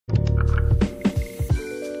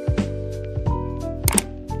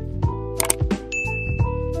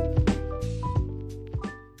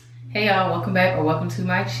Hey y'all, welcome back or welcome to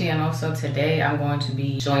my channel. So today I'm going to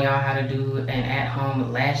be showing y'all how to do an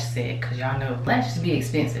at-home lash set, because y'all know lashes be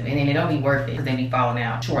expensive and then it don't be worth it because they be falling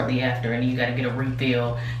out shortly after, and then you got to get a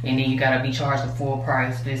refill and then you got to be charged a full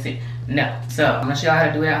price visit. No. So I'm gonna show y'all how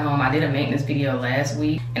to do it at home. I did a maintenance video last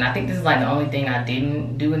week and I think this is like the only thing I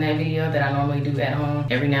didn't do in that video that I normally do at home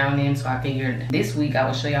every now and then. So I figured this week I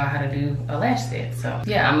would show y'all how to do a lash set. So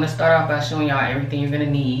yeah, I'm gonna start off by showing y'all everything you're gonna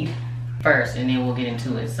need first, and then we'll get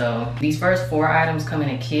into it. So these first 4 items come in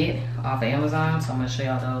a kit off of Amazon, so I'm gonna show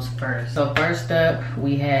y'all those first. So first up,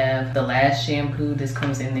 we have the lash shampoo. This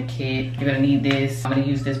comes in the kit. You're gonna need this. I'm gonna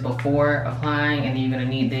use this before applying, and then you're gonna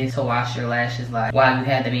need this to wash your lashes like while you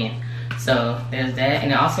had them in. So there's that,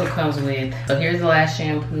 and it also comes with, so here's the lash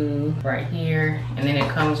shampoo right here, and then it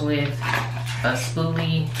comes with a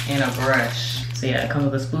spoolie and a brush. So yeah, it comes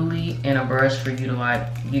with a spoolie and a brush for you to, like,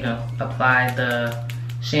 you know, apply the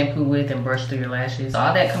shampoo with and brush through your lashes. So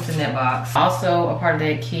all that comes in that box. Also, a part of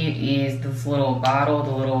that kit is this little bottle,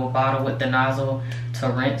 the little bottle with the nozzle to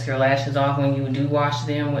rinse your lashes off when you do wash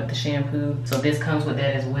them with the shampoo. So this comes with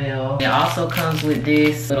that as well. It also comes with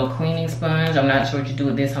this little cleaning sponge. I'm not sure what you do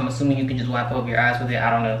with this. I'm assuming you can just wipe over your eyes with it.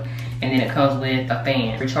 I don't know. And then it comes with a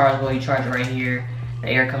fan. Rechargeable, you charge it right here. The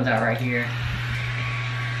air comes out right here.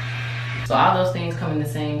 So all those things come in the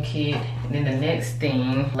same kit. And then the next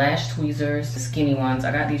thing, lash tweezers, the skinny ones.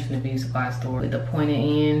 I got these from the beauty supply store with the pointed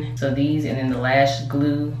end. So these, and then the lash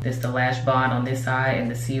glue. That's the lash bond on this side and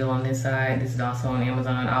the seal on this side. This is also on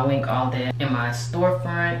Amazon. I'll link all that in my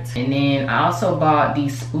storefront. And then I also bought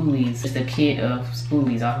these spoolies. Just a kit of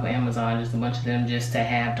spoolies off of Amazon. Just a bunch of them just to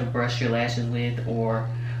have to brush your lashes with or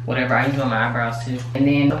whatever. I use on my eyebrows too. And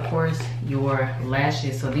then of course your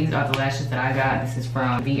lashes. So these are the lashes that I got. This is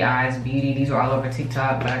from VEYES Beauty. These are all over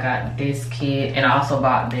TikTok, but I got this kit, and I also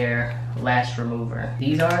bought their lash remover.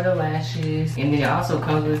 These are the lashes, and then it also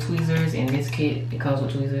comes with tweezers. In this kit it comes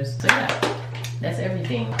with tweezers. So yeah, that's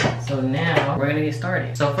everything. So now we're gonna get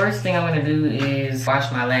started. So first thing I'm gonna do is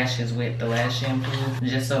wash my lashes with the lash shampoo,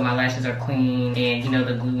 just so my lashes are clean and, you know,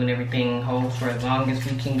 the glue and everything holds for as long as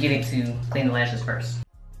we can get it to clean the lashes first.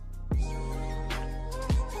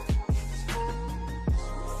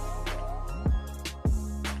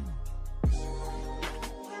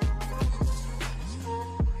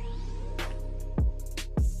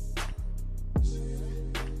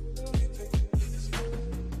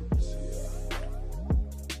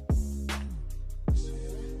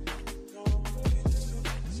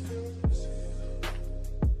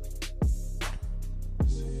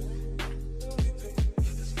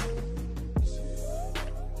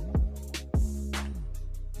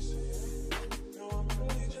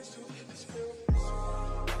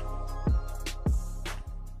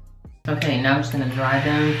 Okay, now I'm just gonna dry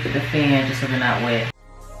them with the fan just so they're not wet.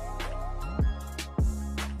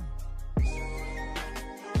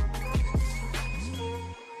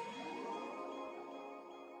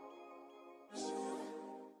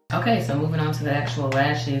 Okay, so moving on to the actual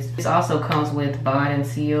lashes. This also comes with bond and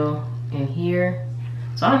seal in here.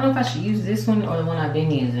 So I don't know if I should use this one or the one I've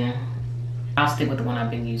been using. I'll stick with the one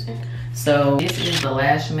I've been using. So this is the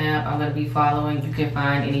lash map I'm gonna be following. You can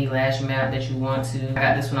find any lash map that you want to. I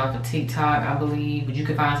got this one off of TikTok, I believe, but you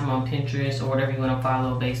can find some on Pinterest or whatever you wanna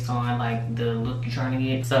follow based on like the look you're trying to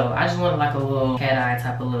get. So I just wanted like a little cat eye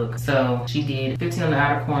type of look. So she did 15 on the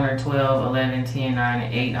outer corner, 12, 11, 10, 9,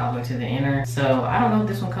 and 8 all the way to the inner. So I don't know if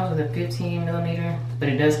this one comes with a 15 millimeter, but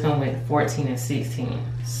it does come with 14 and 16.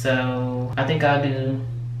 So I think I'll do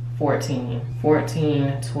 14,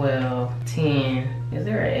 12, 10. Is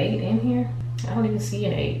there an 8 in here? I don't even see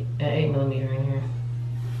an 8 millimeter in here.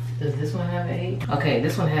 Does this one have an 8? Okay,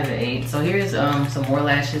 this one has an 8. So here's some more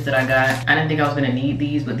lashes that I got. I didn't think I was gonna need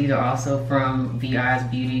these, but these are also from VEYES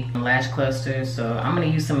Beauty lash clusters. So I'm gonna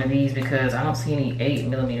use some of these because I don't see any 8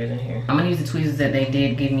 millimeters in here. I'm gonna use the tweezers that they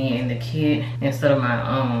did give me in the kit instead of my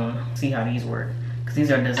own. See how these work, because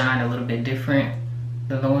these are designed a little bit different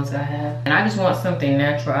than the ones I have. And I just want something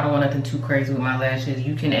natural. I don't want nothing too crazy with my lashes.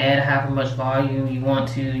 You can add however much volume you want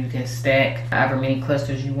to. You can stack however many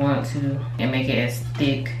clusters you want to and make it as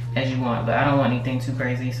thick as you want, but I don't want anything too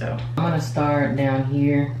crazy. So I'm gonna start down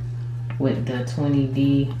here with the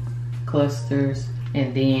 20D clusters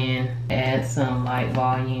and then add some light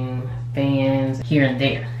volume fans here and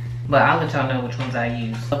there. But I'll let y'all know which ones I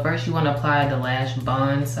use. So first you want to apply the lash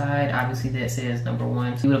bond side. Obviously that says number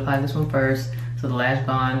 1. So you would apply this one first. So the lash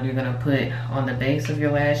bond you're gonna put on the base of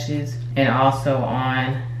your lashes and also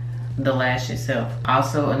on the lash itself.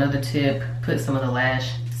 Also another tip, put some of the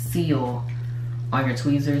lash seal on your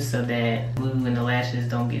tweezers so that glue and the lashes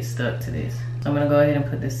don't get stuck to this. So I'm gonna go ahead and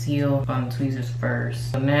put the seal on the tweezers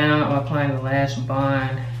first. So now I'm applying the lash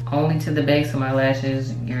bond only to the base of my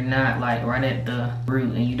lashes. You're not like right at the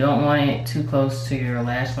root, and you don't want it too close to your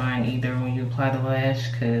lash line either when you apply the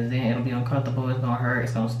lash, because then it'll be uncomfortable, it's gonna hurt,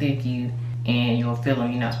 it's gonna stick you, and you'll feel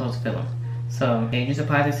them. You're not supposed to feel them. So yeah, you just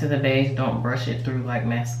apply this to the base. Don't brush it through like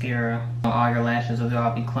mascara on all your lashes or they'll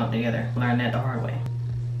all be clumped together. Learn that the hard way.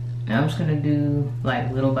 Now I'm just gonna do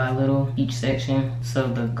like little by little each section so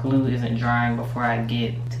the glue isn't drying before I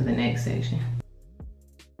get to the next section.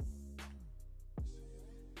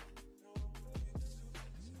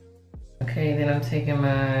 Okay, then I'm taking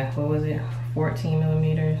my, what was it, 14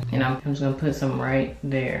 millimeters, and I'm just gonna put some right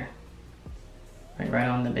there, right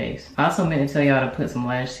on the base. I also meant to tell y'all to put some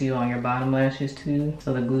lash seal on your bottom lashes too,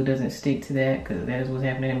 so the glue doesn't stick to that, because that is what's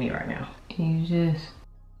happening to me right now. You just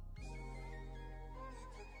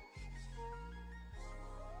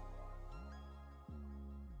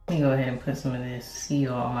let me go ahead and put some of this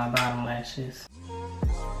seal on my bottom lashes.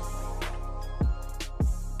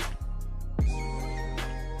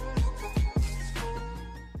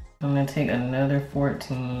 I'm gonna take another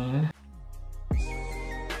 14.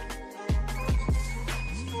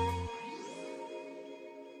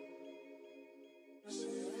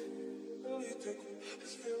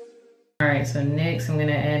 All right, so next I'm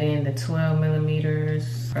gonna add in the 12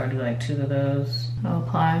 millimeters. I'll do like 2 of those. I'll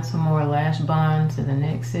apply some more lash bond to the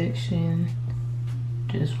next section,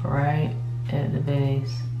 just right at the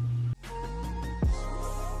base.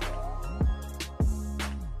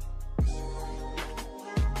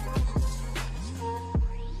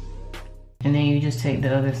 And then you just take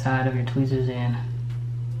the other side of your tweezers and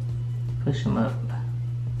push them up.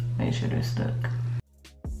 Make sure they're stuck.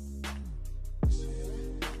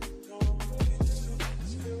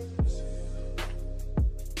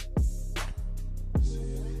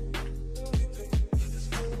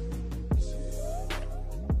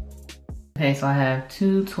 Okay, so I have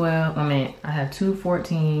two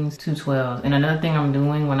 14s, two 12s. And another thing I'm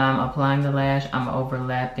doing when I'm applying the lash, I'm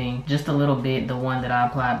overlapping just a little bit the one that I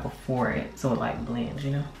applied before it, so it like blends, you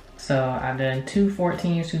know? So I've done two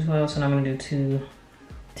 14s, two 12s, so now I'm gonna do two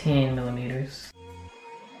 10 millimeters.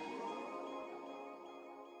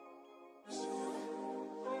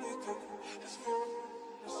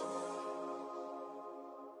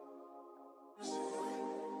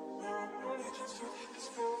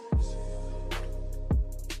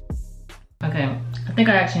 Okay, I think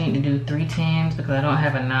I actually need to do 3 10s because I don't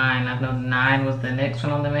have a 9. I know 9 was the next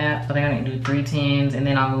one on the map. So I think I need to do 3 10s and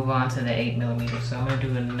then I'll move on to the 8 millimeters. So I'm gonna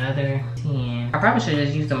do another 10. I probably should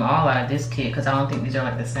just use them all out of this kit because I don't think these are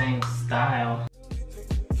like the same style.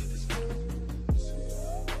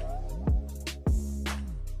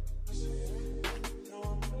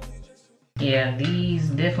 Yeah, these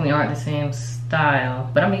definitely aren't the same style,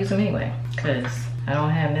 but I'm gonna use them anyway because I don't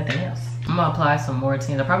have nothing else. I'm gonna apply some more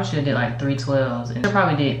 10s. I probably should have did like 3 12s, and I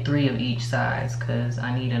probably did 3 of each size because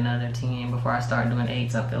I need another 10 before I start doing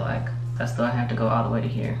 8s. I feel like I still have to go all the way to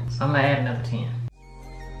here, so I'm gonna add another 10.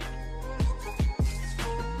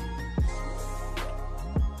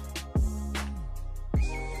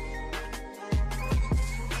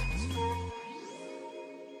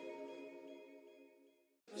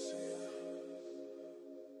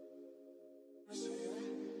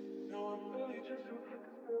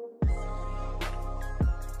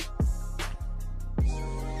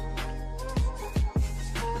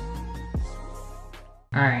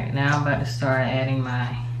 All right, now I'm about to start adding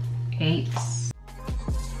my 8s.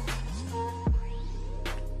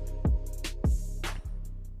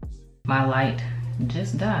 My light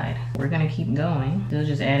just died. We're gonna keep going. Still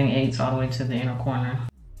just adding 8s all the way to the inner corner.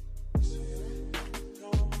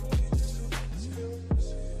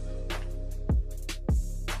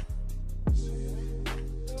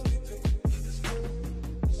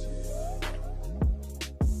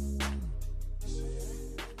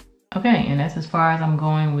 Okay, and that's as far as I'm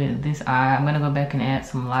going with this eye. I'm gonna go back and add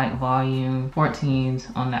some light volume 14s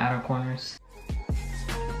on the outer corners.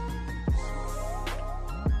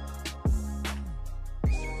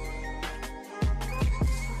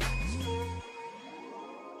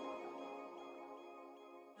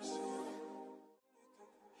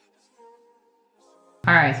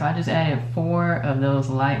 All right, so I just added 4 of those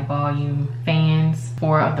light volume fans,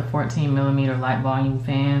 4 of the 14 millimeter light volume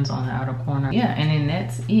fans on the outer corner. Yeah, and then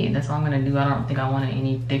that's it. That's all I'm gonna do. I don't think I want it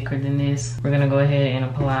any thicker than this. We're gonna go ahead and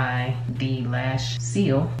apply the lash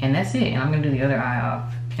seal, and that's it. And I'm gonna do the other eye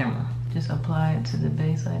off camera. Just apply it to the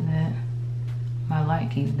base like that. My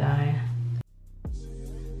light keeps dying.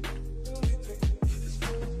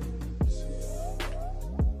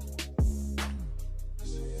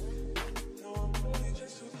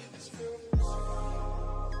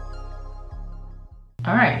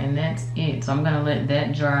 All right, and that's it. So I'm gonna let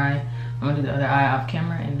that dry. I'm gonna do the other eye off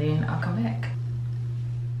camera and then I'll come back.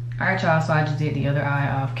 All right, y'all, so I just did the other eye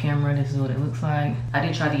off camera. This is what it looks like. I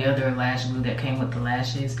did try the other lash glue that came with the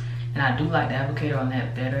lashes, and I do like the applicator on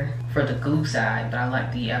that better for the glue side, but I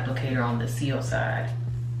like the applicator on the seal side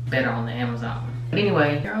better on the Amazon. But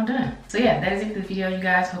anyway, you're all done. So yeah, that is it for the video, you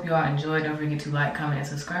guys. Hope you all enjoyed. Don't forget to like, comment, and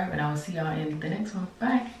subscribe, and I will see y'all in the next one.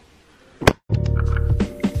 Bye.